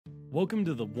Welcome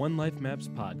to the OneLifemaps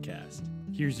podcast.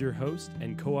 Here's your host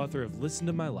and co-author of Listen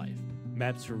to My Life,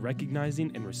 Maps for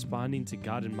Recognizing and Responding to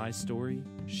God in My Story,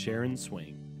 Sharon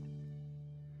Swing.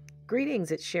 Greetings,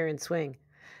 it's Sharon Swing.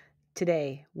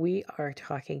 Today, we are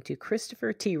talking to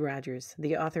Christopher T. Rogers,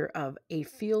 the author of A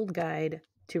Field Guide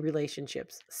to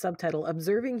Relationships, subtitle,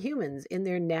 Observing Humans in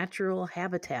Their Natural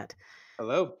Habitat.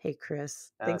 Hello. Hey,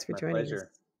 Chris. Thanks for my joining pleasure.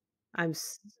 us. I'm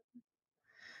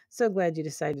so glad you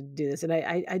decided to do this. And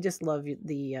I just love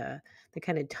the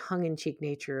kind of tongue-in-cheek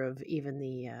nature of even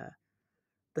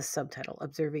the subtitle,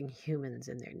 Observing Humans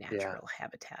in Their Natural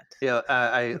Habitat. Yeah,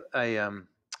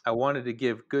 I wanted to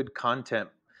give good content,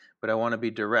 but I want to be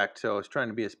direct. So I was trying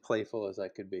to be as playful as I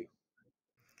could be.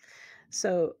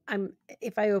 So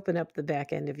if I open up the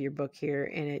back end of your book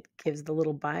here and it gives the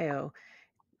little bio,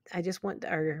 I just want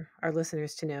our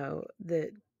listeners to know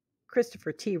that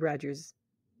Christopher T. Rogers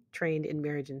trained in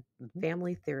marriage and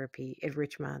family therapy at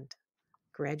Richmond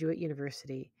Graduate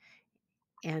University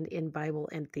and in Bible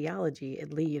and theology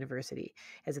at Lee University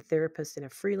as a therapist and a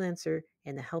freelancer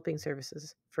in the helping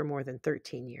services for more than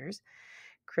 13 years.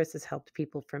 Chris has helped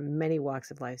people from many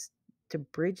walks of life to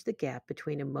bridge the gap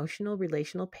between emotional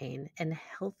relational pain and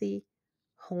healthy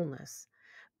wholeness,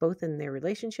 both in their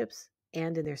relationships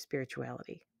and in their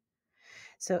spirituality.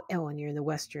 So, and you're in the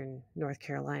Western North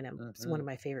Carolina. It's one of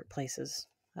my favorite places,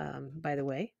 by the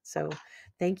way. So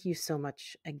thank you so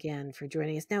much again for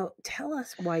joining us. Now, tell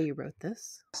us why you wrote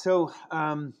this. So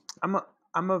I'm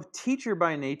a teacher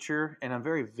by nature, and I'm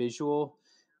very visual.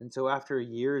 And so after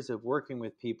years of working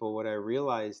with people, what I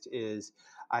realized is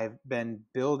I've been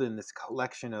building this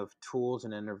collection of tools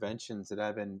and interventions that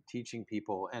I've been teaching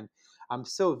people. And I'm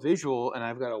so visual, and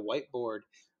I've got a whiteboard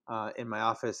in my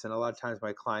office. And a lot of times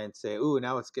my clients say, "Ooh,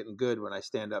 now it's getting good," when I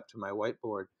stand up to my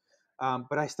whiteboard.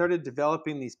 But I started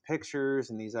developing these pictures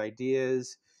and these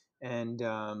ideas. And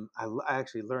I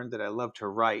actually learned that I love to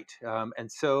write.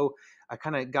 And so I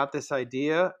kind of got this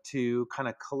idea to kind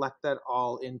of collect that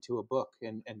all into a book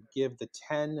and give the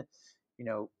 10,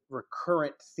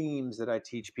 recurrent themes that I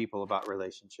teach people about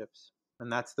relationships.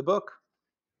 And that's the book.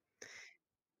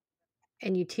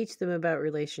 And you teach them about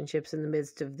relationships in the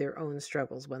midst of their own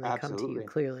struggles when they come to you, Absolutely.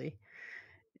 clearly.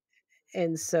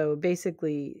 And so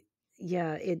basically,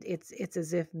 yeah, it's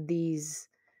as if these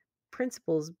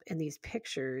principles and these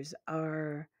pictures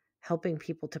are helping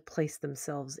people to place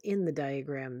themselves in the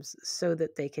diagrams so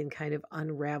that they can kind of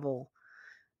unravel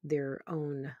their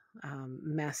own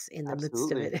mess in the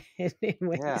midst of Absolutely. it in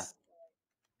ways. Yeah.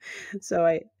 So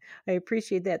I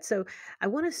appreciate that. So I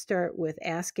want to start with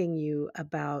asking you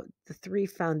about the three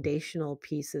foundational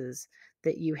pieces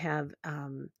that you have,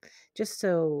 just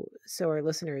so our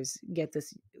listeners get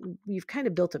this. You've kind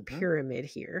of built a pyramid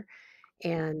here,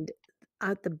 and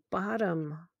at the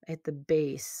bottom, at the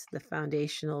base, the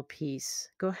foundational piece.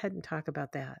 Go ahead and talk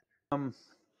about that.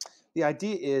 The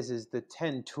idea is the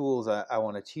 10 tools I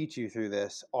want to teach you through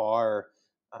this are,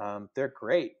 they're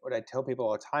great. What I tell people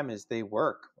all the time is they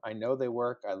work. I know they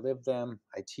work. I live them.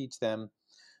 I teach them.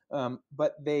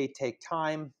 But they take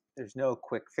time. There's no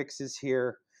quick fixes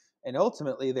here. And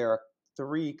ultimately, there are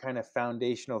three kind of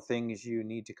foundational things you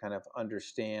need to kind of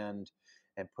understand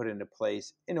and put into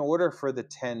place in order for the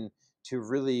 10 to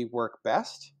really work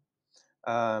best.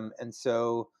 And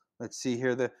so let's see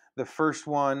here. The first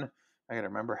one, I got to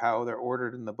remember how they're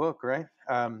ordered in the book, right?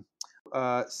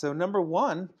 So number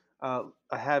one I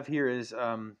have here is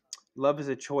love is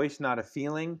a choice, not a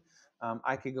feeling.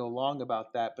 I could go long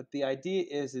about that, but the idea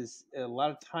is a lot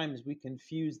of times we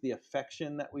confuse the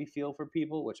affection that we feel for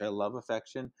people, which I love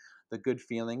affection, the good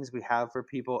feelings we have for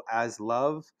people, as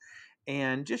love,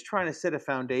 and just trying to set a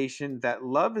foundation that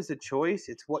love is a choice.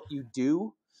 It's what you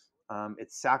do.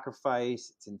 It's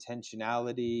sacrifice, it's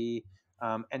intentionality,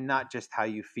 and not just how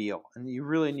you feel. And you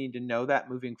really need to know that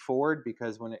moving forward,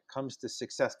 because when it comes to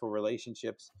successful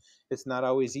relationships, it's not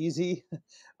always easy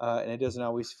and it doesn't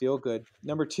always feel good.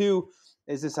 Number two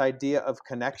is this idea of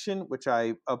connection, which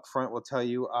I upfront will tell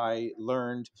you I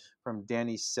learned from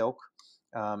Danny Silk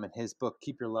in his book,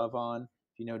 Keep Your Love On.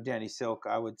 If you know Danny Silk,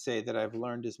 I would say that I've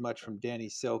learned as much from Danny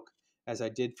Silk as I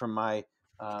did from my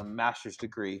master's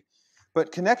degree.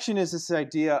 But connection is this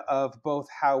idea of both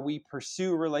how we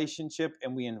pursue relationship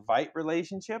and we invite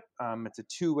relationship. It's a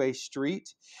two-way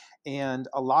street. And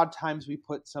a lot of times we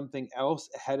put something else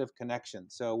ahead of connection.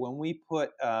 So when we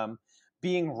put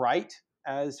being right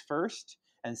as first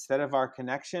instead of our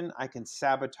connection, I can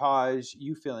sabotage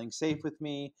you feeling safe with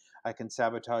me. I can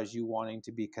sabotage you wanting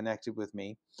to be connected with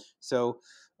me. So,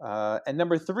 and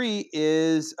number three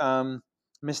is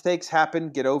Mistakes happen,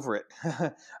 get over it.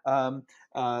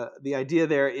 The idea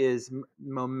there is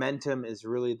momentum is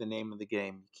really the name of the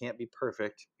game. You can't be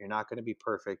perfect. You're not going to be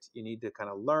perfect. You need to kind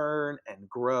of learn and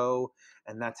grow.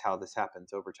 And that's how this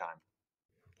happens over time.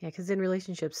 Yeah, because in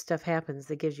relationships, stuff happens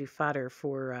that gives you fodder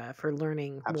for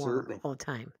learning more Absolutely. all the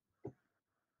time,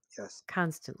 Yes. Yeah,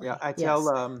 constantly. I Yes.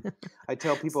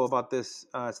 tell people about this.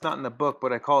 It's not in the book,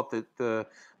 but I call it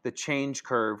the change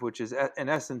curve, which is in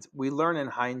essence we learn in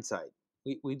hindsight.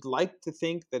 We'd like to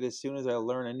think that as soon as I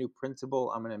learn a new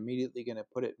principle, I'm immediately going to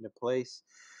put it into place.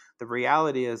 The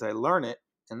reality is I learn it,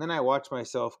 and then I watch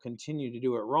myself continue to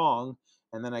do it wrong,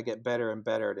 and then I get better and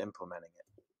better at implementing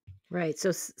it. Right.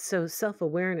 So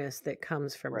self-awareness that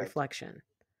comes from Right. reflection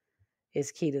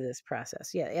is key to this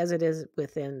process. Yeah, as it is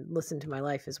within Listen to My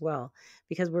Life as well,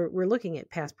 because we're looking at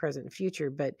past, present, and future,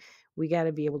 but we got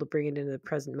to be able to bring it into the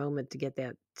present moment to get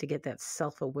that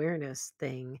self-awareness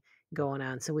thing going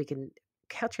on, so we can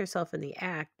catch ourselves in the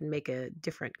act and make a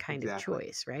different kind of Exactly.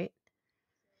 choice, right?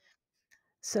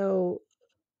 So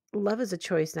love is a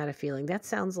choice, not a feeling. That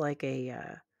sounds like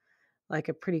a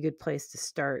pretty good place to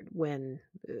start when,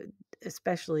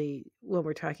 especially when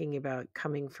we're talking about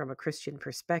coming from a Christian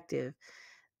perspective,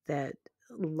 that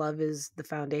love is the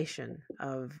foundation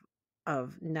of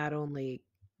not only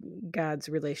God's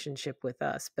relationship with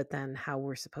us, but then how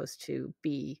we're supposed to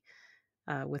be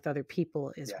with other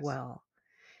people as Yes. well.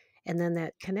 And then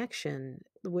that connection,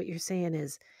 what you're saying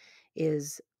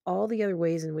is all the other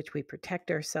ways in which we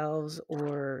protect ourselves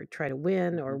or try to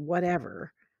win or Mhm.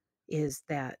 whatever, is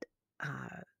that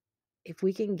uh, if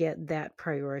we can get that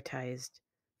prioritized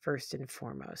first and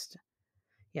foremost.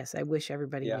 Yes, I wish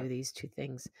everybody Yeah. knew these two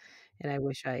things, and I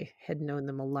wish I had known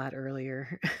them a lot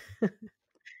earlier.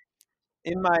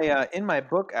 In my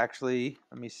book, actually,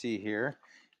 let me see here.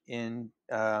 In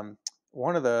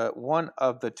one of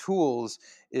the tools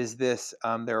is this.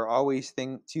 There are always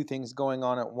two things going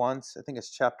on at once. I think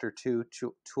it's chapter 2,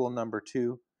 tool number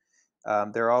 2.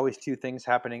 There are always two things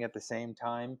happening at the same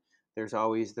time. There's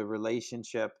always the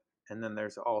relationship, and then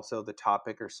there's also the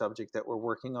topic or subject that we're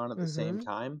working on at the same Mhm.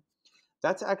 time.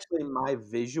 That's actually my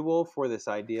visual for this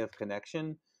idea of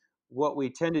connection. What we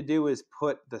tend to do is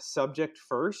put the subject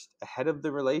first ahead of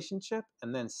the relationship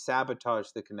and then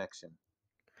sabotage the connection.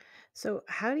 So,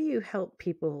 how do you help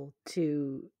people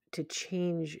to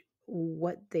change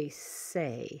what they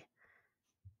say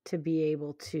to be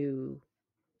able to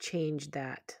change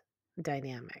that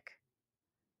dynamic?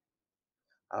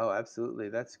 Oh, absolutely.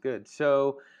 That's good.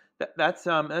 So that's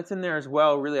in there as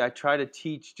well. Really, I try to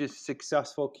teach just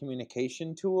successful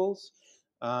communication tools.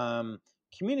 Um,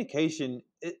 Communication,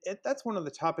 that's one of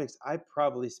the topics I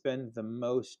probably spend the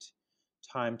most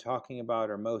time talking about,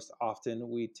 or most often.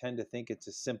 We tend to think it's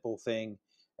a simple thing,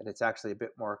 and it's actually a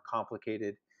bit more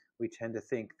complicated. We tend to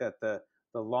think that the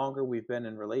longer we've been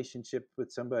in relationship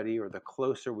with somebody, or the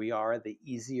closer we are, the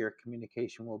easier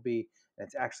communication will be. And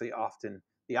it's actually often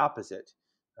the opposite.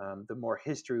 The more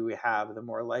history we have, the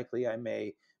more likely I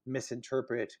may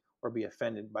misinterpret or be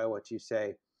offended by what you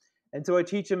say. And so I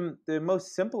teach them the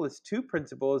most simplest two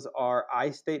principles are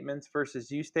I statements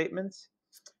versus you statements.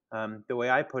 The way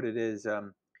I put it is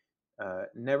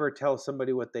never tell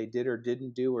somebody what they did or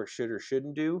didn't do or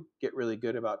shouldn't do. Get really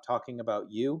good about talking about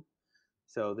you.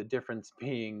 So the difference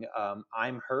being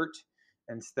I'm hurt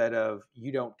instead of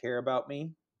you don't care about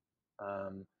me.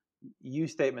 Um, you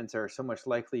statements are so much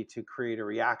likely to create a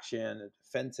reaction, a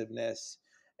defensiveness,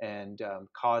 and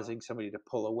causing somebody to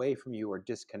pull away from you or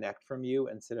disconnect from you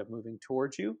instead of moving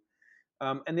towards you.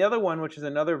 And the other one, which is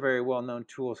another very well known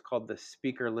tool, is called the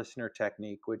speaker listener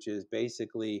technique, which is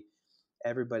basically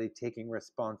everybody taking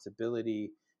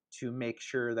responsibility to make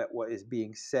sure that what is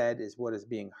being said is what is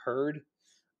being heard,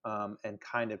 and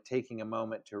kind of taking a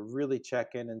moment to really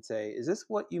check in and say, is this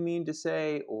what you mean to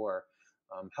say? Or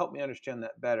help me understand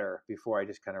that better before I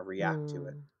just kind of react to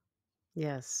it. Mm,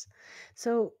 yes.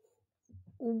 So,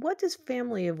 what does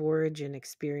family of origin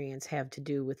experience have to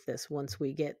do with this once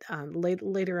we get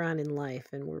later on in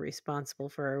life and we're responsible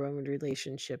for our own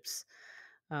relationships,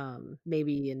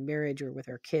 maybe in marriage or with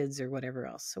our kids or whatever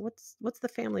else? So, what's the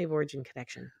family of origin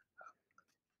connection?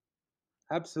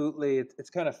 Absolutely. It's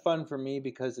kind of fun for me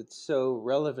because it's so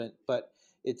relevant, but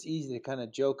it's easy to kind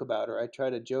of joke about, or I try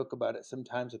to joke about it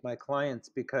sometimes with my clients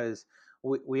because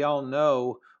we all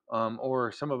know,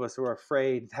 or some of us are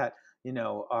afraid that,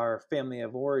 our family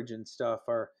of origin stuff,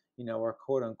 our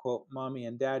quote unquote mommy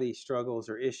and daddy struggles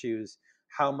or issues,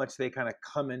 how much they kind of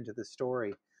come into the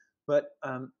story. But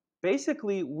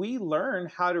basically, we learn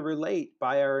how to relate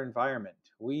by our environment.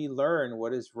 We learn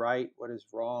what is right, what is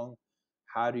wrong,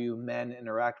 how do men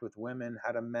interact with women,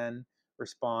 how do men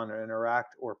respond or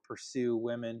interact or pursue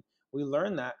women. We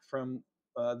learn that from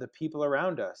the people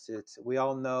around us. We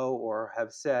all know or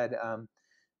have said,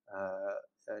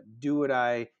 do what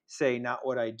I say, not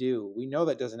what I do. We know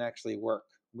that doesn't actually work.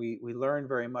 We learn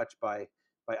very much by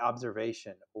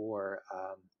observation, or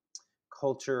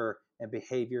culture and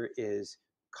behavior is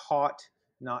caught,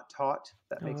 not taught. If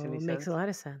that makes Oh, any it makes sense? a lot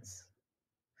of sense.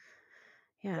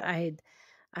 Yeah, Yeah.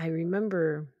 I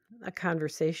remember a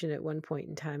conversation at one point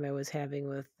in time I was having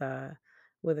with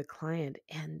a client,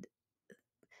 and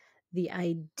the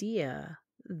idea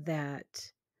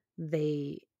that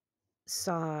they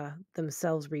saw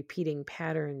themselves repeating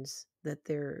patterns that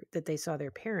they saw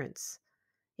their parents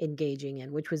engaging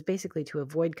in, which was basically to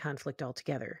avoid conflict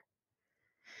altogether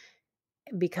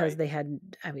because Right. they had,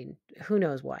 I mean, who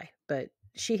knows why, but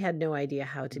she had no idea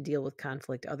how to deal with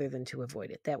conflict other than to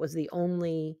avoid it. That was the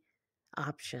only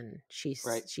option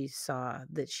Right. she saw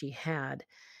that she had,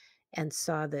 and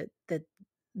saw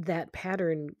that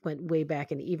pattern went way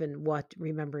back, and even what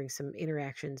remembering some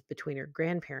interactions between her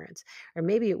grandparents, or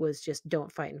maybe it was just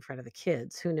don't fight in front of the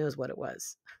kids. Who knows what it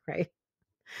was, right?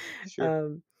 Sure.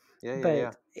 Um, Yeah. Yeah. but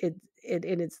Yeah. it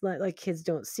and it's not like kids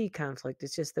don't see conflict.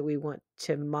 It's just that we want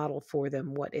to model for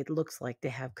them what it looks like to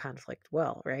have conflict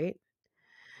well, right?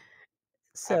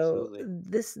 So Absolutely.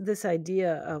 this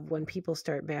idea of when people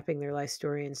start mapping their life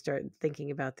story and start thinking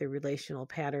about their relational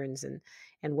patterns and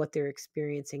what they're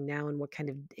experiencing now, and what kind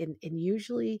of, and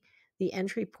usually the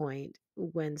entry point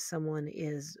when someone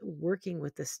is working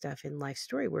with this stuff in life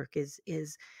story work is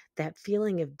that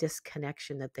feeling of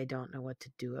disconnection that they don't know what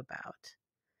to do about.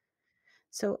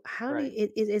 So how do Right. you,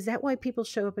 is that why people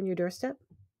show up on your doorstep?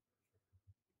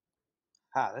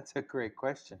 That's a great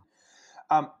question.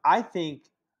 I think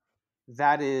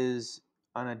that is,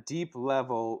 on a deep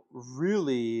level,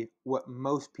 really what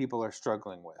most people are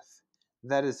struggling with.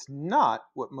 That is not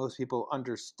what most people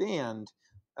understand,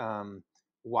 um,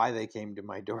 why they came to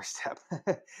my doorstep.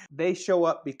 They show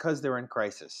up because they're in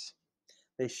crisis.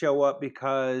 They show up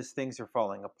because things are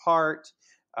falling apart,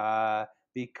 uh,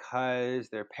 because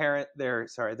their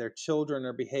children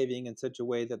are behaving in such a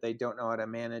way that they don't know how to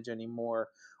manage anymore.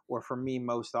 Or for me,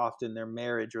 most often, their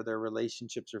marriage or their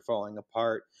relationships are falling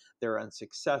apart. They're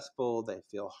unsuccessful. They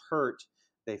feel hurt.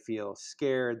 They feel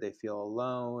scared. They feel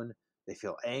alone. They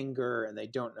feel anger, and they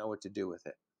don't know what to do with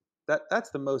it.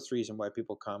 That's the most reason why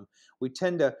people come. We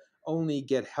tend to only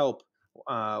get help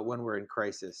when we're in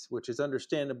crisis, which is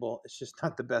understandable. It's just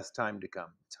not the best time to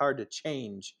come. It's hard to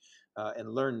change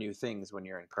and learn new things when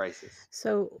you're in crisis.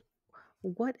 So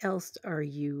what else are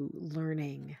you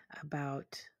learning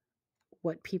about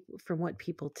what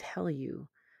people tell you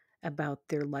about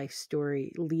their life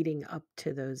story leading up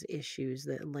to those issues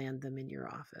that land them in your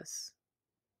office?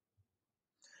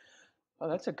 Oh,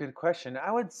 that's a good question.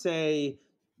 I would say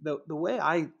the way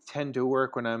I tend to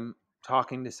work when I'm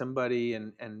talking to somebody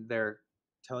and they're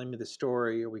telling me the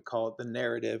story, or we call it the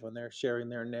narrative, when they're sharing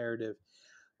their narrative.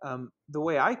 The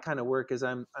way I kind of work is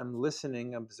I'm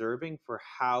listening, observing for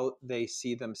how they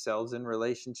see themselves in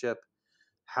relationship,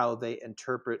 how they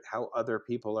interpret how other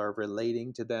people are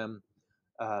relating to them.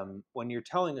 When you're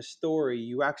telling a story,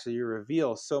 you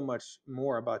reveal so much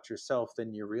more about yourself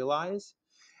than you realize.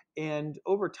 And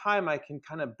over time, I can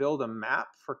kind of build a map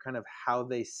for kind of how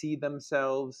they see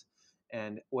themselves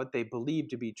and what they believe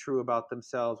to be true about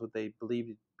themselves, what they believe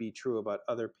to be true about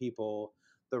other people,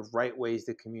 the right ways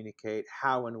to communicate,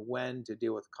 how and when to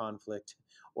deal with conflict,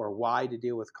 or why to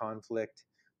deal with conflict.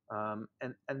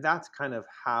 And that's kind of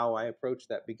how I approach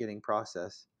that beginning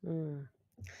process. Mm,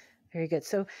 very good.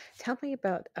 So tell me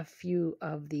about a few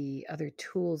of the other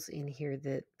tools in here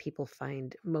that people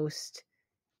find most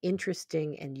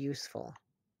interesting and useful.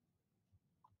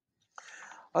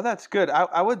 Oh, that's good.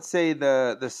 I would say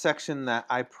the section that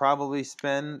I probably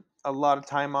spend a lot of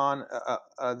time on,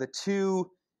 the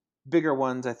two bigger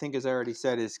ones, I think, as I already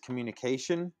said, is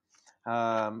communication.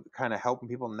 Kind of helping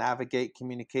people navigate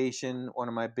communication. One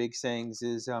of my big sayings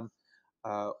is,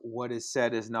 what is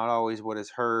said is not always what is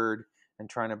heard, and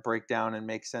trying to break down and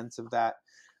make sense of that.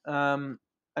 Um,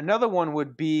 Another one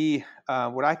would be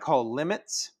what I call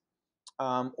limits,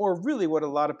 or really what a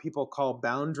lot of people call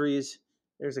boundaries.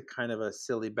 There's a kind of a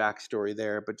silly backstory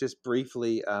there, but just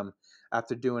briefly,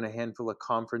 after doing a handful of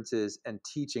conferences and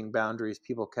teaching boundaries,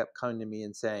 people kept coming to me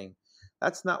and saying,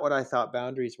 "That's not what I thought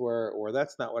boundaries were," or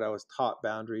 "That's not what I was taught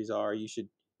boundaries are. You should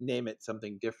name it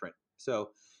something different."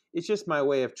 So it's just my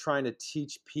way of trying to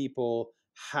teach people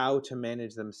how to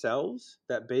manage themselves.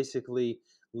 That basically,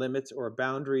 limits or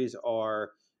boundaries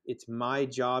are, it's my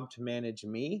job to manage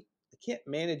me. I can't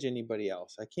manage anybody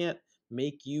else. I can't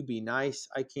make you be nice.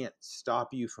 I can't stop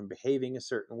you from behaving a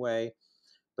certain way.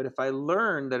 But if I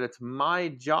learn that it's my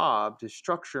job to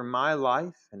structure my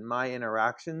life and my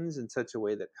interactions in such a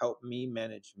way that help me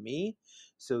manage me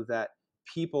so that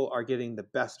people are getting the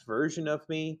best version of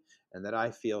me and that I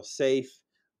feel safe,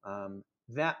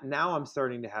 that now I'm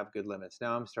starting to have good limits.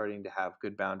 Now I'm starting to have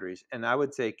good boundaries. And I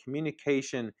would say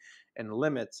communication and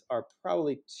limits are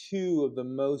probably two of the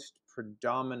most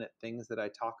predominant things that I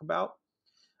talk about.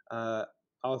 uh,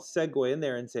 I'll segue in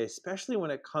there and say, especially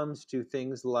when it comes to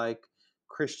things like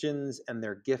Christians and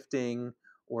their gifting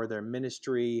or their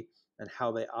ministry and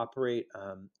how they operate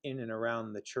in and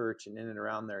around the church and in and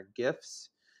around their gifts,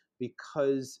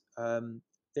 because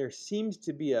there seems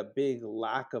to be a big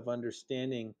lack of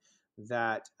understanding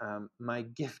that my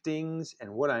giftings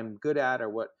and what I'm good at or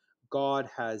what God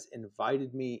has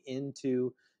invited me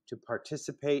into to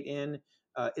participate in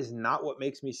is not what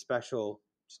makes me special.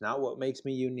 It's not what makes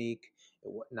me unique,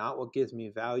 not what gives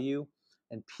me value.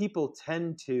 And people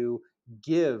tend to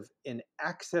give an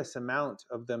excess amount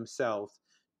of themselves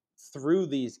through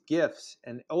these gifts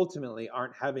and ultimately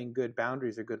aren't having good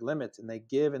boundaries or good limits. And they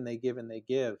give and they give and they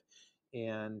give.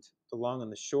 And the long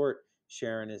and the short,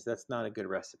 Sharon, is that's not a good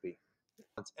recipe.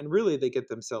 And really, they get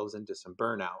themselves into some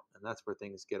burnout. And that's where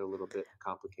things get a little bit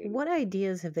complicated. What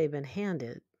ideas have they been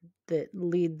handed that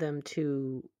lead them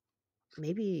to,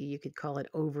 maybe you could call it,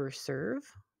 overserve?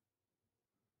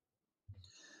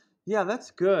 Yeah, that's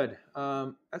good.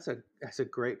 That's a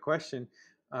great question.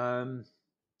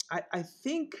 I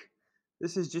think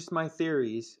this is just my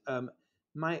theories.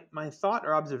 My thought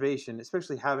or observation,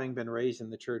 especially having been raised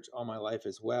in the church all my life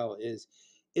as well, is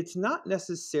it's not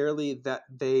necessarily that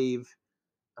they've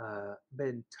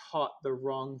been taught the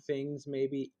wrong things,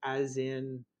 maybe as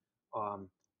in, um,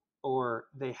 or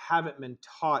they haven't been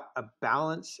taught a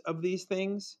balance of these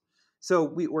things. So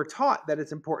we're taught that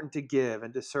it's important to give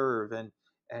and to serve and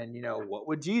what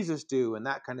would Jesus do and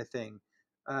that kind of thing.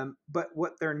 But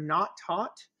what they're not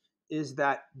taught is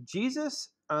that Jesus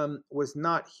was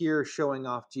not here showing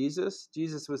off Jesus.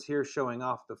 Jesus was here showing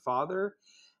off the Father.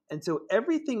 And so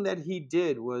everything that he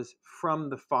did was from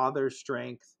the Father's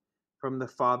strength, from the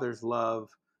Father's love,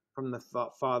 from the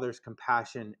Father's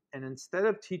compassion. And instead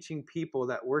of teaching people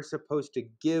that we're supposed to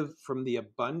give from the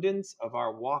abundance of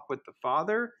our walk with the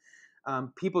Father,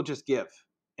 people just give.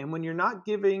 And when you're not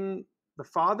giving the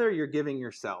Father, you're giving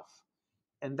yourself.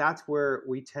 And that's where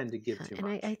we tend to give too And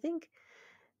much. I think,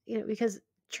 because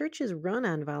churches run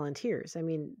on volunteers. I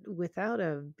mean, without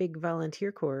a big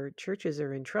volunteer corps, churches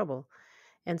are in trouble.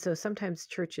 And so sometimes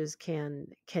churches can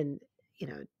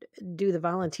do the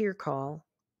volunteer call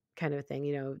kind of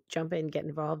thing, jump in, get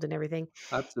involved and everything.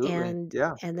 Absolutely. And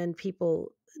Yeah. and then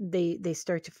people, they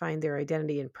start to find their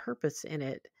identity and purpose in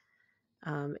it,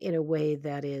 in a way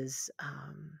that is,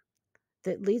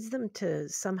 that leads them to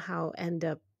somehow end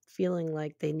up feeling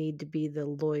like they need to be the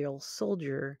loyal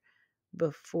soldier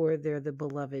before they're the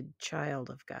beloved child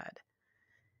of God,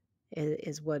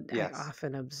 is what I Yes,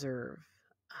 often observe.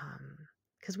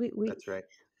 Because we that's right.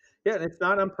 Yeah, and it's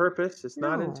not on purpose. It's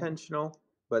not no, intentional,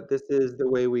 but this is the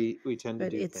way we tend to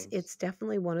but do it's things. it's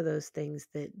definitely one of those things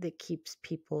that keeps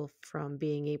people from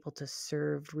being able to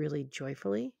serve really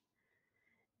joyfully.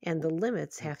 And the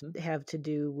limits Hmm. have to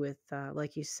do with,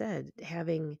 like you said,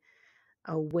 having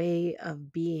a way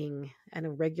of being and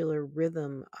a regular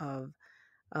rhythm of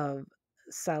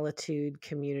solitude,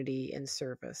 community, and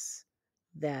service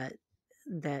that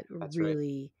That's right.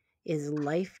 really is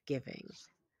life-giving.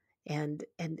 And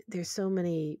there's so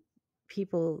many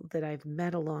people that I've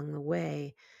met along the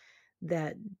way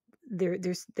that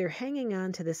they're hanging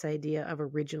on to this idea of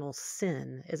original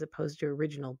sin as opposed to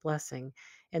original blessing.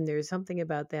 And there's something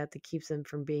about that that keeps them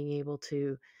from being able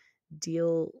to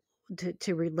deal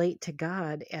to relate to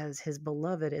God as his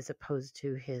beloved as opposed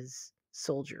to his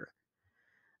soldier,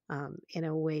 in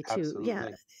a way too. Yeah.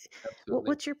 Absolutely. Absolutely.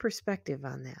 What's your perspective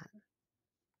on that?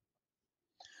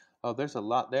 Oh, there's a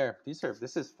lot there.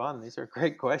 This is fun. These are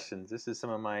great questions. This is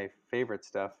some of my favorite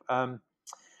stuff.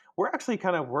 We're actually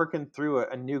kind of working through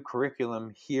a new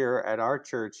curriculum here at our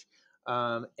church.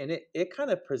 And it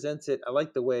kind of presents it. I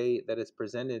like the way that it's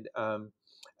presented,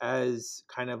 as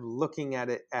kind of looking at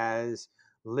it as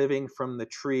living from the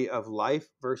tree of life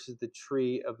versus the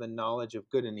tree of the knowledge of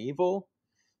good and evil.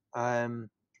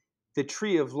 Um, the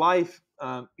tree of life,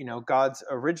 God's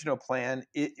original plan,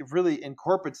 it really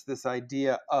incorporates this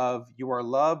idea of you are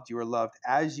loved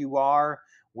as you are.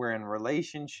 We're in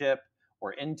relationship,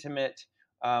 we're intimate.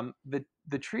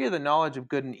 The tree of the knowledge of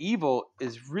good and evil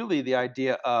is really the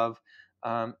idea of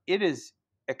it is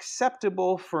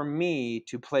acceptable for me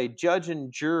to play judge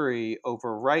and jury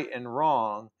over right and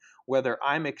wrong, whether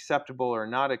I'm acceptable or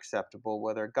not acceptable,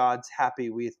 whether God's happy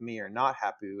with me or not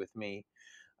happy with me.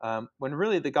 when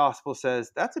really the gospel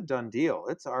says that's a done deal.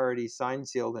 It's already signed,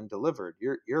 sealed, and delivered.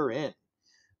 You're in.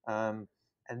 Um,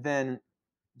 and then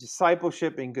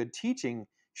discipleship and good teaching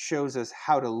shows us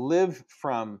how to live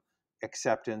from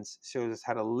acceptance, shows us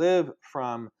how to live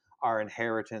from our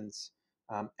inheritance.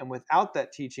 And without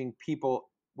that teaching, people,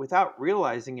 without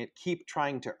realizing it, keep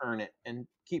trying to earn it and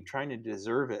keep trying to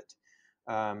deserve it.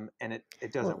 And it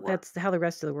doesn't Well, work. that's how the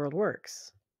rest of the world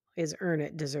works, is earn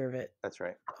it, deserve it, That's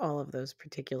right. all of those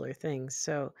particular things.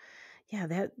 So yeah,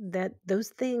 that those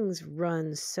things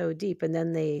run so deep, and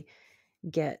then they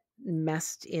get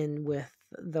messed in with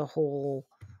the whole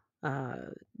uh,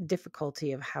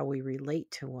 difficulty of how we relate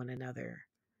to one another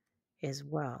as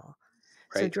well.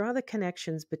 So Right. draw the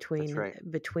connections That's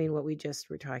right. between what we just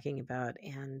were talking about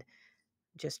and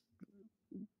just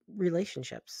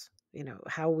relationships.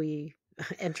 How we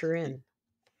enter Y- in.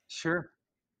 Sure.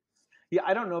 Yeah,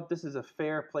 I don't know if this is a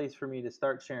fair place for me to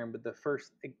start, Sharon, but the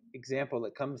first example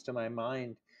that comes to my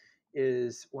mind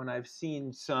is when I've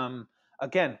seen some,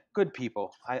 again, good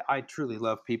people. I truly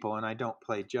love people and I don't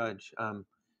play judge.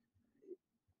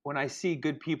 When I see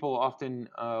good people, often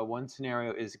one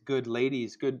scenario is good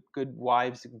ladies, good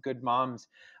wives, good moms,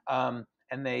 and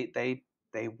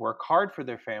they work hard for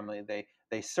their family.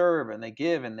 They serve and they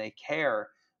give and they care.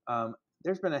 Um,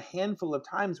 there's been a handful of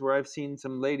times where I've seen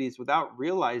some ladies, without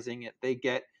realizing it, they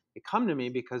come to me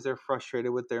because they're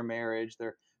frustrated with their marriage,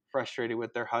 they're frustrated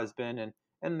with their husband,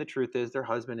 and the truth is their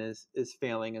husband is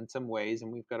failing in some ways,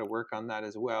 and we've got to work on that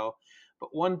as well. But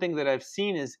one thing that I've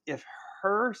seen is if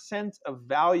her sense of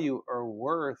value or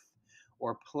worth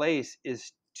or place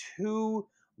is too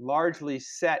largely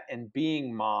set in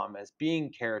being mom, as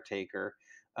being caretaker,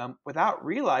 without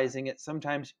realizing it,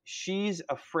 sometimes she's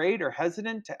afraid or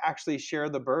hesitant to actually share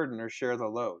the burden or share the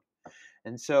load.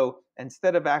 And so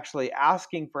instead of actually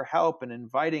asking for help and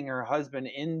inviting her husband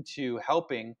into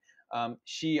helping,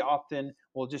 she often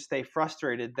will just stay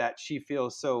frustrated that she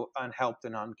feels so unhelped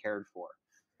and uncared for.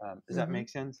 Does that Hmm. make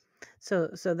sense? So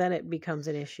then it becomes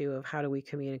an issue of how do we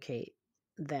communicate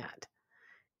that,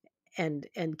 and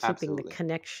keeping the Absolutely.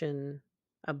 connection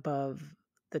above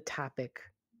the topic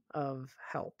of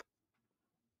help.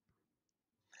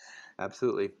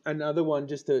 Absolutely. Another one,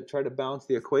 just to try to balance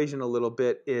the equation a little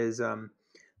bit, is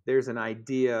there's an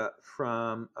idea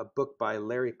from a book by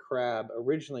Larry Crabb,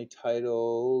 originally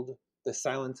titled "The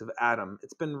Silence of Adam."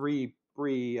 It's been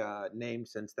named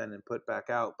since then and put back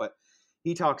out, but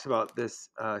he talks about this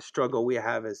struggle we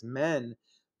have as men,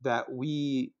 that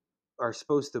we are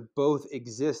supposed to both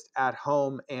exist at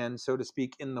home and, so to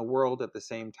speak, in the world at the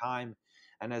same time.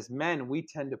 And as men, we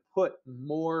tend to put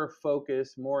more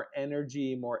focus, more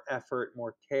energy, more effort,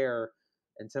 more care,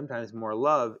 and sometimes more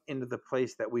love into the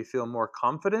place that we feel more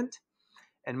confident.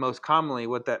 And most commonly,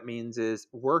 what that means is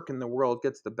work in the world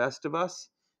gets the best of us,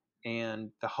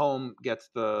 and the home gets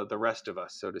the rest of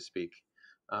us, so to speak.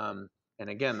 Um, and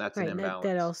again, that's an Right, and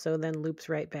that imbalance. also then loops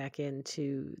right back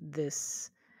into this,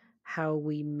 how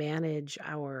we manage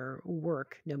our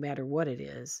work, no matter what it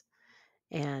is,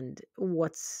 and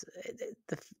what's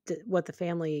what the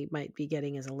family might be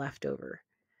getting as a leftover,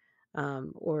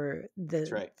 or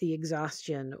That's right. the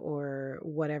exhaustion or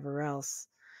whatever else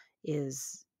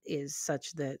is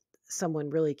such that someone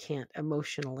really can't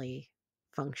emotionally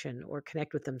function or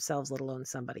connect with themselves, let alone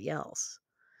somebody else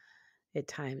at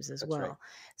times as That's right. well.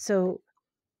 So,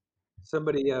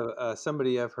 Somebody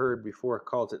I've heard before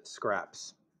calls it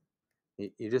scraps.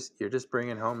 You're just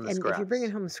bringing home the and if you're bringing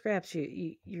scraps. home scraps,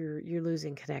 you're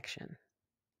losing connection.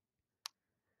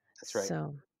 That's right.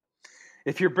 So,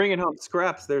 If you're bringing home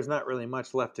scraps, there's not really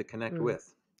much left to connect mm,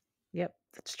 with. yep,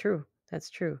 that's true. That's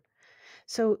true.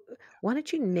 So, why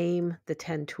don't you name the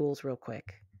 10 tools real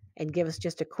quick and give us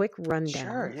just a quick Sure.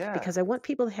 rundown? Yeah. Because I want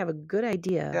people to have a good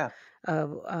idea Yeah.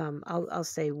 of, I'll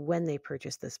say when they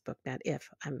purchase this book, not if.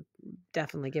 I'm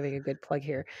definitely giving a good plug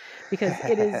here, because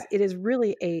it is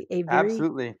really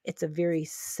Absolutely. it's a very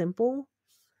simple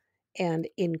and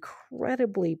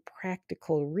incredibly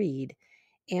practical read,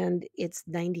 and it's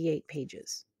 98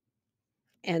 pages,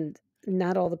 and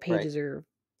not all the Right. pages are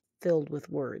filled with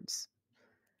words.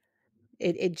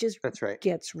 It just That's right.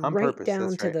 gets On right purpose. down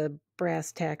That's to right. the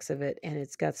brass tacks of it, and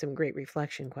it's got some great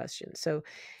reflection questions. So,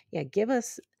 yeah, give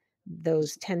us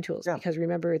those 10 tools, Yeah. because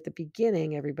remember at the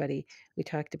beginning, everybody, we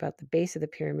talked about the base of the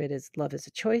pyramid is love is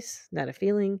a choice, not a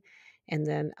feeling. And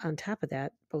then on top of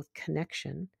that, both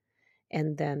connection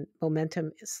and then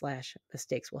momentum slash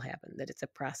mistakes will happen, that it's a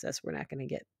process we're not going to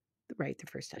get right the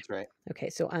first time. That's right. Okay,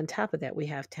 so on top of that, we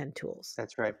have 10 tools.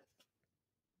 That's right.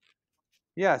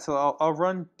 Yeah, so I'll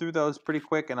run through those pretty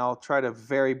quick, and I'll try to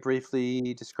very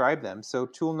briefly describe them. So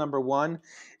tool number one,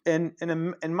 in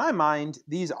my mind,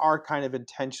 these are kind of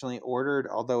intentionally ordered,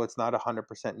 although it's not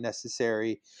 100%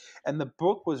 necessary. And the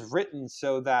book was written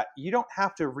so that you don't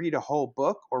have to read a whole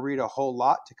book or read a whole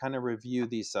lot to kind of review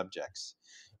these subjects.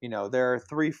 There are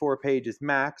 3-4 pages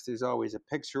max. There's always a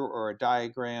picture or a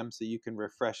diagram so you can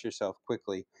refresh yourself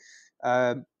quickly.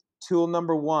 Tool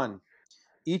number one,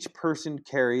 each person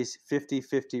carries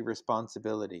 50-50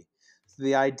 responsibility. So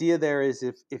the idea there is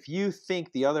if you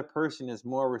think the other person is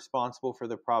more responsible for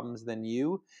the problems than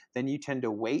you, then you tend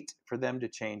to wait for them to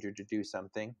change or to do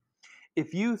something.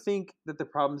 If you think that the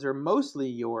problems are mostly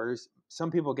yours,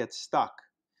 some people get stuck.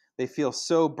 They feel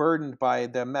so burdened by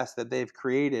the mess that they've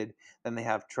created, then they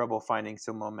have trouble finding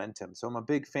some momentum. So I'm a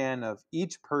big fan of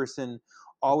each person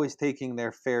always taking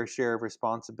their fair share of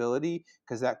responsibility,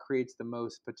 because that creates the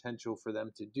most potential for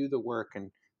them to do the work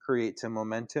and create some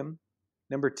momentum.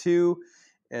 Number two,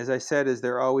 as I said, is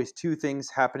there are always two things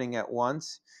happening at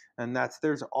once. And that's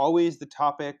there's always the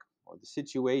topic or the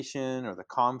situation or the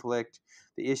conflict,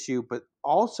 the issue, but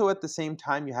also at the same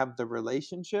time, you have the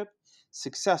relationship.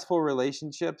 Successful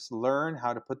relationships learn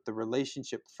how to put the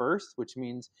relationship first, which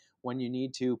means when you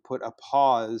need to put a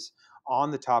pause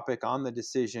on the topic, on the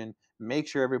decision, make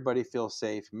sure everybody feels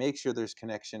safe, make sure there's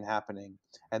connection happening,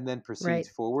 and then proceeds Right.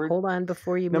 forward. Hold on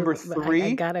before you Number move. I three,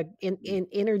 gotta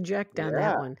interject on that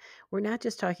yeah, one. We're not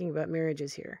just talking about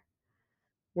marriages here.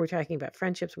 We're talking about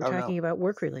friendships. We're oh no, talking about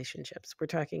work relationships. We're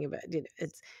talking about,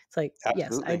 it's like,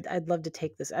 yes, absolutely. I'd love to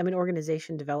take this. I'm an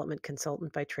organization development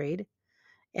consultant by trade.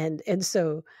 And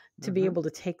so to be Hmm. able to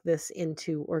take this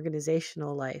into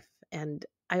organizational life, and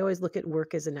I always look at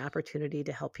work as an opportunity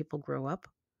to help people grow up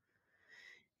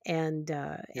and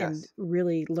Yes,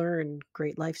 really learn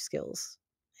great life skills.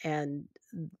 And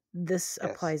this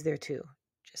yes, applies there too.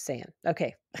 Just saying.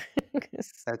 Okay.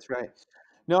 that's right.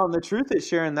 No, and the truth is,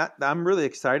 Sharon, that I'm really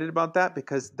excited about that,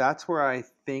 because that's where I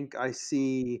think I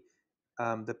see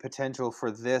the potential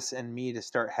for this and me to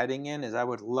start heading in. Is I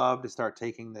would love to start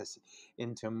taking this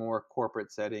into more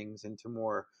corporate settings, into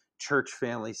more church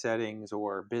family settings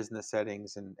or business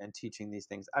settings, and teaching these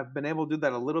things. I've been able to do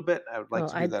that a little bit. I would like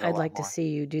Well, to do that a I'd lot like to more. see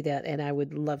you do that, and I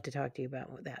would love to talk to you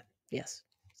about that. Yes.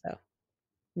 So,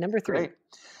 number 3. Great.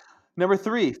 Number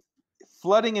three,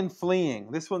 flooding and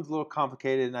fleeing. This one's a little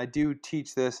complicated, and I do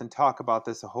teach this and talk about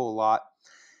this a whole lot.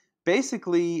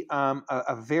 Basically,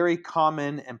 a very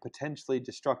common and potentially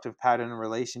destructive pattern in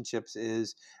relationships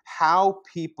is how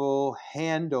people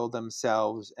handle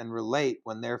themselves and relate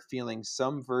when they're feeling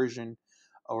some version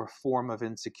or form of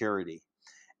insecurity.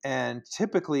 And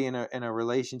typically in a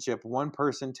relationship, one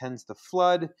person tends to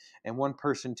flood and one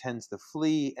person tends to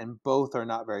flee, and both are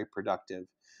not very productive.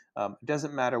 It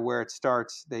doesn't matter where it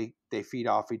starts, they feed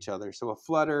off each other. So a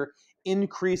flooder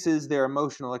increases their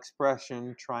emotional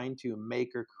expression, trying to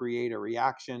make or create a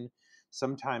reaction.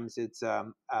 Sometimes it's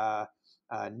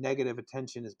negative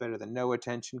attention is better than no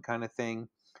attention kind of thing.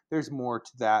 There's more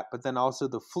to that. But then also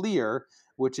the fleer,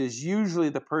 which is usually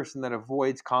the person that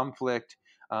avoids conflict,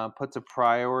 puts a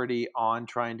priority on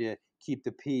trying to keep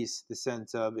the peace, the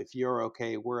sense of if you're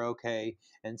okay, we're okay.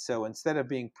 And so instead of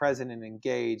being present and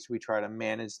engaged, we try to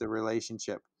manage the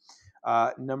relationship.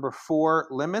 Number 4,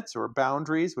 limits or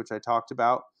boundaries, which I talked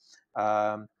about.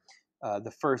 Um,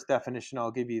 the first definition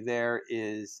I'll give you there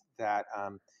is that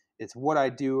it's what I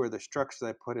do or the structures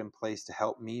I put in place to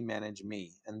help me manage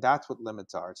me. And that's what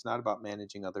limits are. It's not about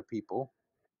managing other people.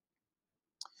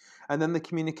 And then the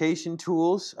communication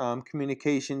tools,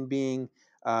 communication being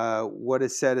what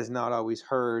is said is not always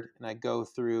heard. And I go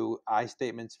through I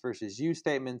statements versus you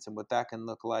statements and what that can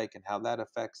look like and how that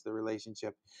affects the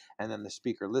relationship. And then the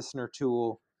speaker listener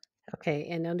tool. Okay,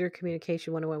 and under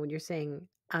Communication 101, when you're saying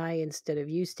I instead of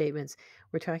you statements,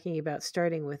 we're talking about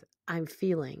starting with I'm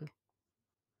feeling.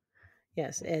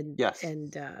 Yes, Yes.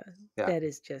 and Yeah. that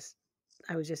is just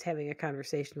I was just having a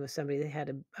conversation with somebody that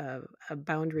had a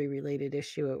boundary related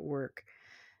issue at work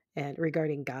and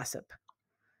regarding gossip,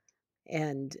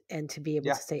 and to be able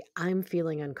Yeah. to say I'm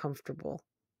feeling uncomfortable,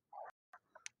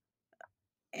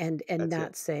 and That's it.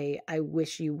 not say I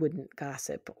wish you wouldn't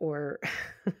gossip or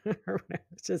or whatever.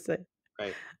 It's just like,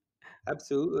 Right.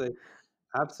 Absolutely.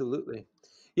 Absolutely.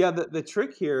 Yeah. The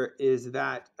trick here is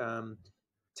that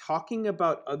talking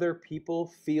about other people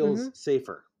feels mhm,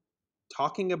 safer.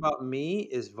 Talking about me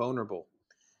is vulnerable.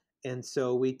 And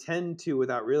so we tend to,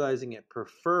 without realizing it,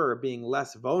 prefer being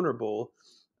less vulnerable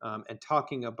and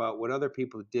talking about what other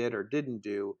people did or didn't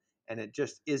do. And it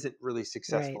just isn't really right,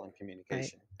 successful in right.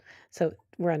 communication. So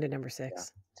we're on to number Yeah.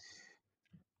 6.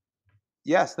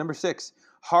 Yes. Number 6,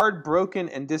 Hard, broken,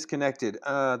 and disconnected.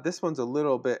 This one's a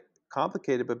little bit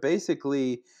complicated, but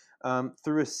basically,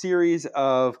 through a series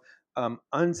of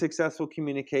unsuccessful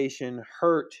communication,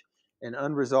 hurt, and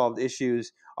unresolved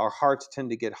issues, our hearts tend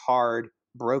to get hard,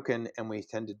 broken, and we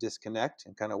tend to disconnect,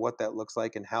 and kind of what that looks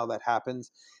like and how that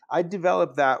happens. I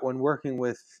developed that when working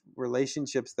with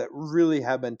relationships that really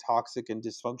have been toxic and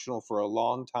dysfunctional for a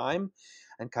long time,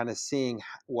 and kind of seeing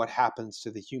what happens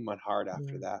to the human heart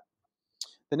after that.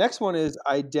 The next one is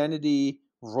identity,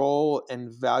 role, and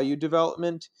value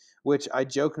development, which I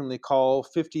jokingly call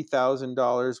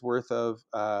 $50,000 worth of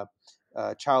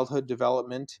childhood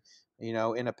development,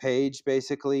 in a page,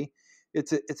 basically.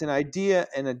 It's an idea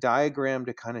and a diagram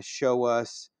to kind of show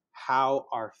us how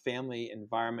our family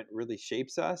environment really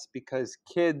shapes us, because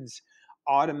kids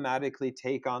automatically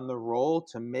take on the role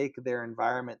to make their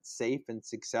environment safe and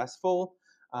successful,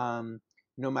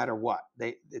 no matter what.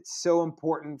 It's so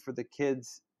important for the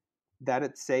kids that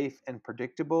it's safe and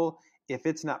predictable. If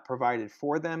it's not provided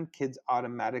for them, kids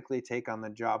automatically take on the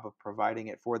job of providing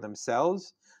it for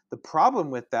themselves. The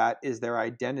problem with that is their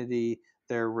identity,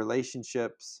 their role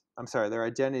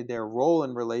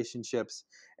in relationships,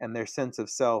 and their sense of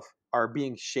self are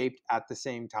being shaped at the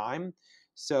same time.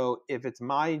 So if it's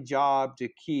my job to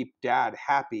keep dad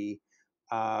happy,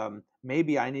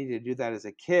 maybe I need to do that as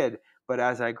a kid. But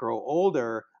as I grow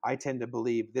older, I tend to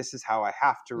believe this is how I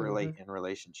have to relate in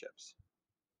relationships.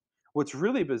 What's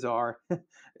really bizarre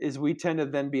is we tend to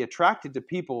then be attracted to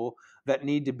people that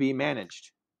need to be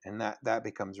managed. And that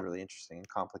becomes really interesting and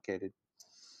complicated.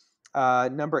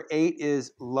 Number 8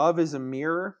 is love is a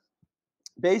mirror.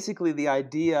 Basically, the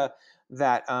idea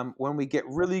that when we get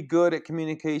really good at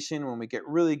communication, when we get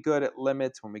really good at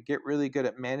limits, when we get really good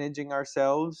at managing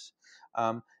ourselves,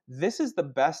 this is the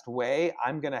best way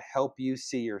I'm going to help you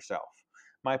see yourself.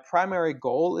 My primary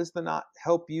goal is to not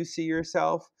help you see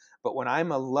yourself, but when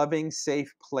I'm a loving,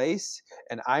 safe place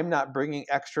and I'm not bringing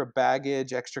extra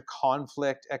baggage, extra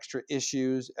conflict, extra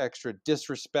issues, extra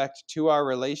disrespect to our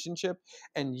relationship,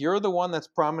 and you're the one that's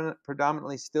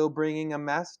predominantly still bringing a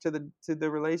mess to the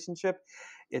relationship,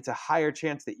 it's a higher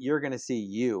chance that you're going to see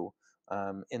you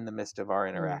in the midst of our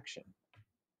interaction.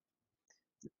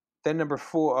 Then number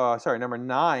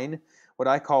 9, what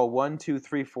I call 1, 2,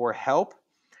 3, 4 help.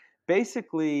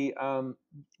 Basically,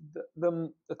 the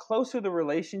closer the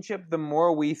relationship, the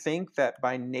more we think that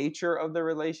by nature of the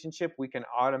relationship, we can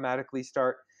automatically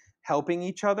start helping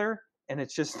each other. And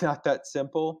it's just not that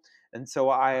simple. And so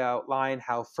I outline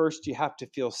how first you have to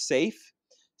feel safe.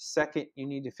 Second, you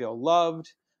need to feel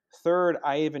loved. Third,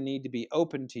 I even need to be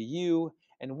open to you.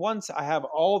 And once I have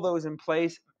all those in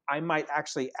place, I might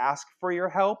actually ask for your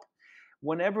help.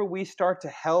 Whenever we start to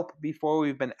help before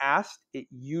we've been asked, it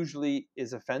usually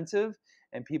is offensive,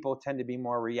 and people tend to be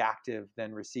more reactive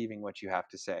than receiving what you have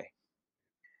to say.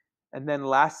 And then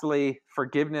lastly,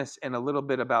 forgiveness and a little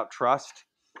bit about trust.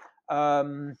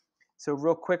 So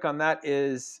real quick on that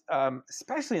is,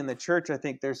 especially in the church, I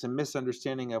think there's some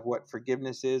misunderstanding of what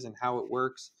forgiveness is and how it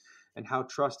works and how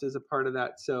trust is a part of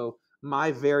that. So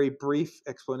my very brief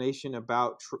explanation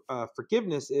about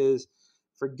forgiveness is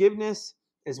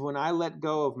when I let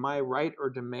go of my right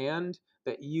or demand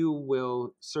that you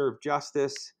will serve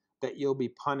justice, that you'll be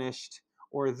punished,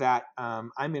 or that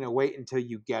I'm going to wait until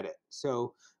you get it.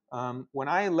 So when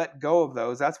I let go of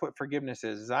those, that's what forgiveness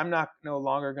is I'm no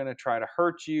longer going to try to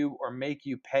hurt you or make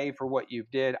you pay for what you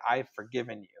did. I've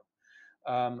forgiven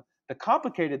you. The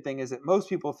complicated thing is that most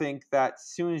people think that as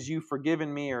soon as you've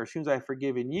forgiven me or as soon as I've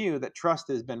forgiven you, that trust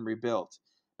has been rebuilt.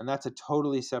 And that's a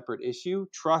totally separate issue.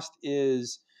 Trust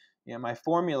is, my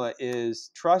formula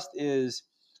is trust is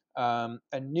a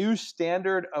new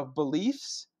standard of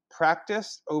beliefs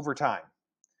practiced over time.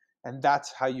 And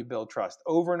that's how you build trust.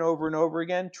 Over and over and over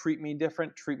again, treat me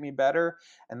different, treat me better.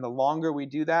 And the longer we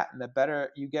do that and the better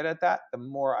you get at that, the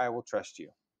more I will trust you.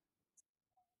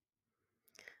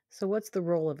 So what's the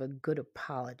role of a good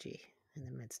apology in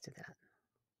the midst of that?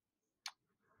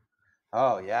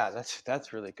 Oh, yeah,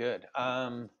 that's really good.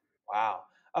 Wow.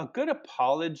 A good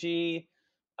apology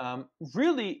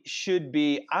really should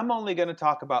be, I'm only going to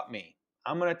talk about me.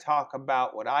 I'm going to talk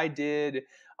about what I did.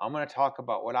 I'm going to talk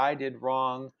about what I did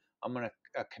wrong. I'm going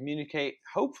to communicate,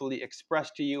 hopefully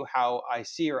express to you how I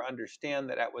see or understand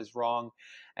that was wrong.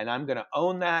 And I'm going to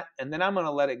own that. And then I'm going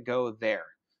to let it go there.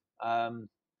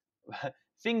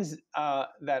 Things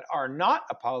that are not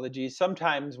apologies,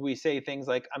 sometimes we say things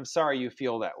like, I'm sorry you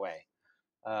feel that way.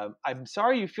 I'm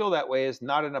sorry you feel that way is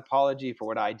not an apology for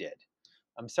what I did.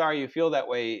 I'm sorry you feel that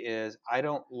way is I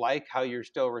don't like how you're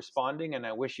still responding, and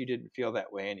I wish you didn't feel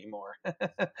that way anymore.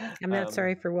 I'm not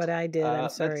sorry for what I did. I'm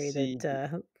sorry Let's see.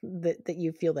 that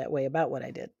you feel that way about what I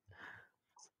did.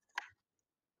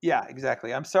 Yeah,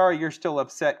 exactly. I'm sorry you're still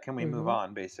upset. Can we move Mm-hmm.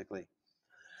 on, basically?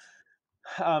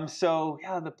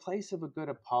 The place of a good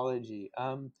apology.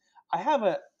 I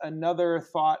have another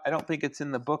thought. I don't think it's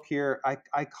in the book here.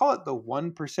 I call it the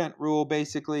 1% rule,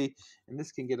 basically, and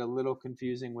this can get a little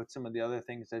confusing with some of the other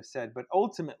things I've said. But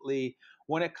ultimately,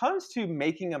 when it comes to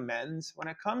making amends, when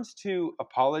it comes to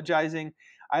apologizing,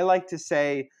 I like to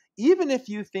say, even if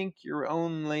you think you're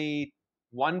only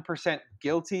 1%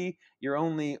 guilty, you're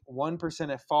only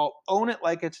 1% at fault, own it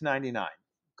like it's 99.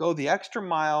 Go the extra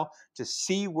mile to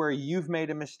see where you've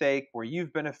made a mistake, where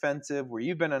you've been offensive, where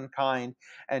you've been unkind,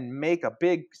 and make a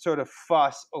big sort of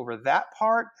fuss over that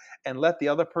part and let the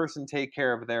other person take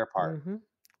care of their part. Mm-hmm.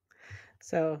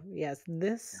 So, yes,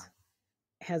 this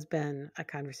has been a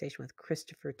conversation with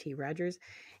Christopher T. Rogers,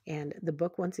 and the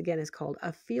book, once again, is called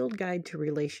A Field Guide to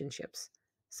Relationships,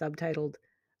 subtitled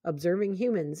Observing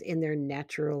Humans in Their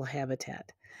Natural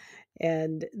Habitat.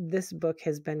 And this book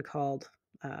has been called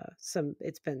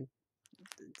it's been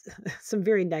some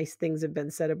very nice things have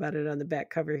been said about it on the back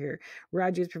cover here.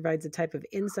 Rogers provides a type of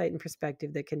insight and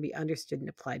perspective that can be understood and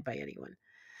applied by anyone.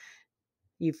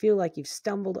 You feel like you've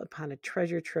stumbled upon a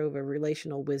treasure trove of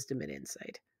relational wisdom and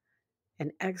insight.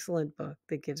 An excellent book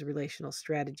that gives relational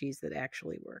strategies that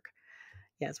actually work.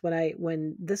 Yes,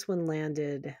 when this one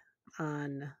landed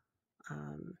on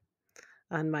um,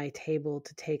 on my table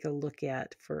to take a look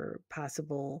at for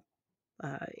possible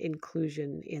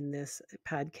inclusion in this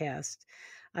podcast,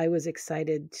 I was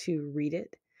excited to read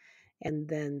it and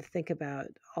then think about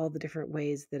all the different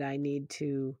ways that I need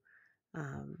to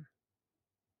um,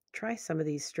 try some of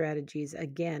these strategies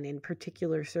again in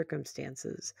particular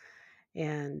circumstances.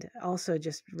 And also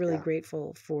just really Yeah,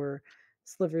 grateful for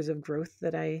slivers of growth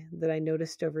that I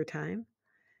noticed over time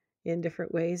in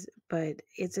different ways. But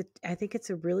I think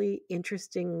it's a really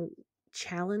interesting,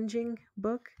 challenging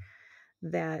book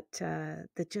that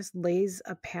just lays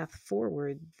a path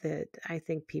forward that I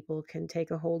think people can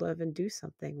take a hold of and do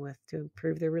something with to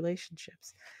improve their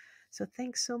relationships. So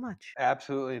thanks so much.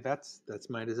 absolutely. That's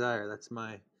my desire. That's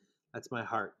my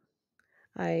heart.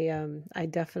 I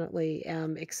definitely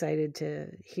am excited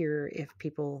to hear if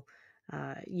people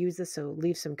use this. So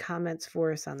leave some comments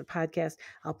for us on the podcast.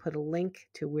 I'll put a link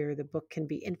to where the book can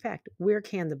be. In fact, where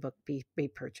can the book be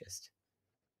purchased?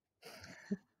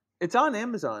 It's on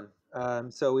Amazon.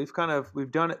 So we've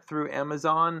done it through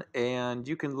Amazon, and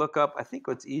you can look up. I think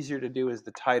what's easier to do is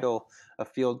the title, "A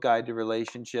Field Guide to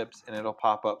Relationships," and it'll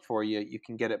pop up for you. You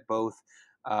can get it both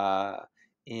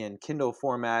in Kindle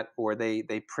format, or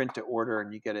they print to order,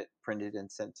 and you get it printed and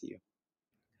sent to you.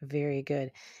 Very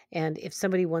good. And if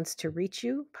somebody wants to reach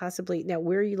you, possibly now,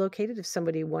 where are you located? If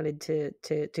somebody wanted to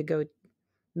go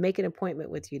make an appointment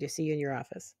with you to see you in your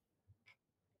office.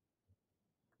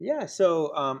 Yeah,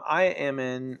 so I am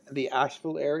in the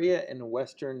Asheville area in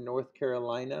Western North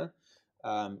Carolina.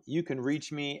 You can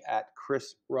reach me at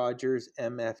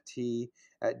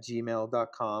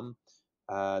chrisrogersmft@gmail.com.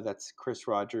 That's Chris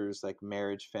Rogers, like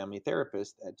marriage family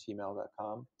therapist at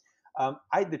gmail.com.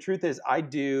 The truth is, I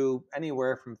do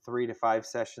anywhere from 3 to 5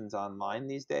 sessions online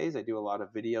these days. I do a lot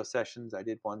of video sessions. I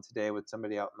did one today with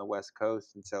somebody out on the West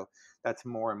Coast, and so that's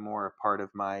more and more a part of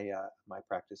my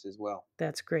practice as well.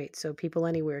 That's great. So people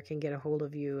anywhere can get a hold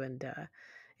of you and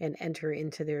enter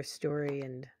into their story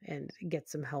and get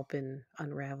some help in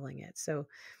unraveling it. So,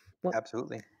 well,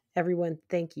 Absolutely. everyone,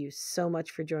 thank you so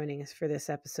much for joining us for this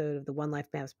episode of the One Life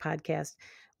Maps podcast.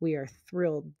 We are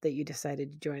thrilled that you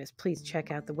decided to join us. Please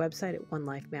check out the website at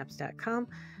onelifemaps.com.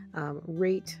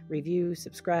 Rate, review,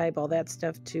 subscribe, all that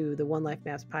stuff to the One Life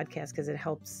Maps podcast because it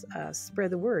helps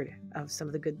spread the word of some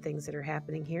of the good things that are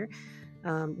happening here.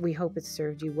 We hope it's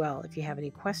served you well. If you have any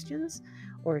questions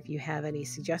or if you have any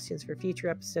suggestions for future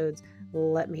episodes,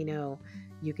 let me know.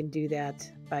 You can do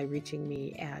that by reaching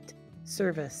me at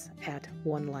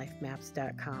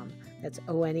service@onelifemaps.com. That's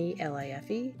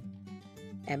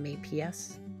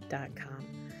ONELIFEMAPS.com.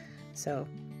 So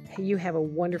you have a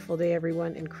wonderful day,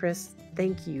 everyone. And Chris,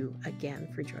 thank you again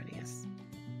for joining us.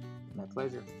 My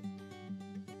pleasure.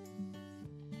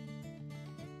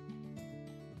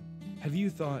 Have you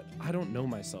thought, I don't know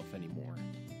myself anymore?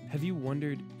 Have you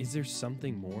wondered, is there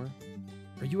something more?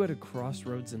 Are you at a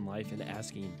crossroads in life and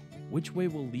asking, which way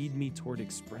will lead me toward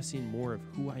expressing more of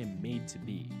who I am made to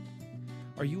be?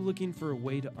 Are you looking for a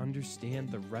way to understand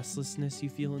the restlessness you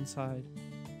feel inside?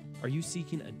 Are you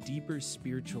seeking a deeper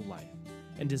spiritual life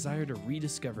and desire to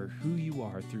rediscover who you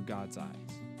are through God's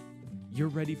eyes? You're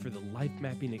ready for the life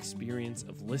mapping experience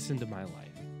of Listen to My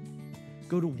Life.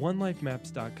 Go to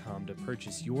onelifemaps.com to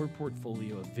purchase your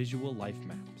portfolio of visual life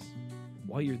maps.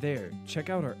 While you're there, check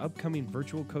out our upcoming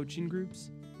virtual coaching groups,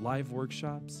 live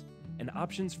workshops, and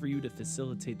options for you to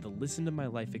facilitate the Listen to My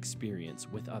Life experience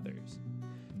with others.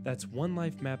 That's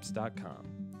oneLifemaps.com.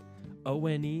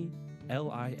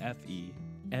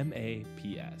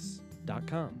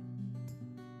 OneLifemaps.com.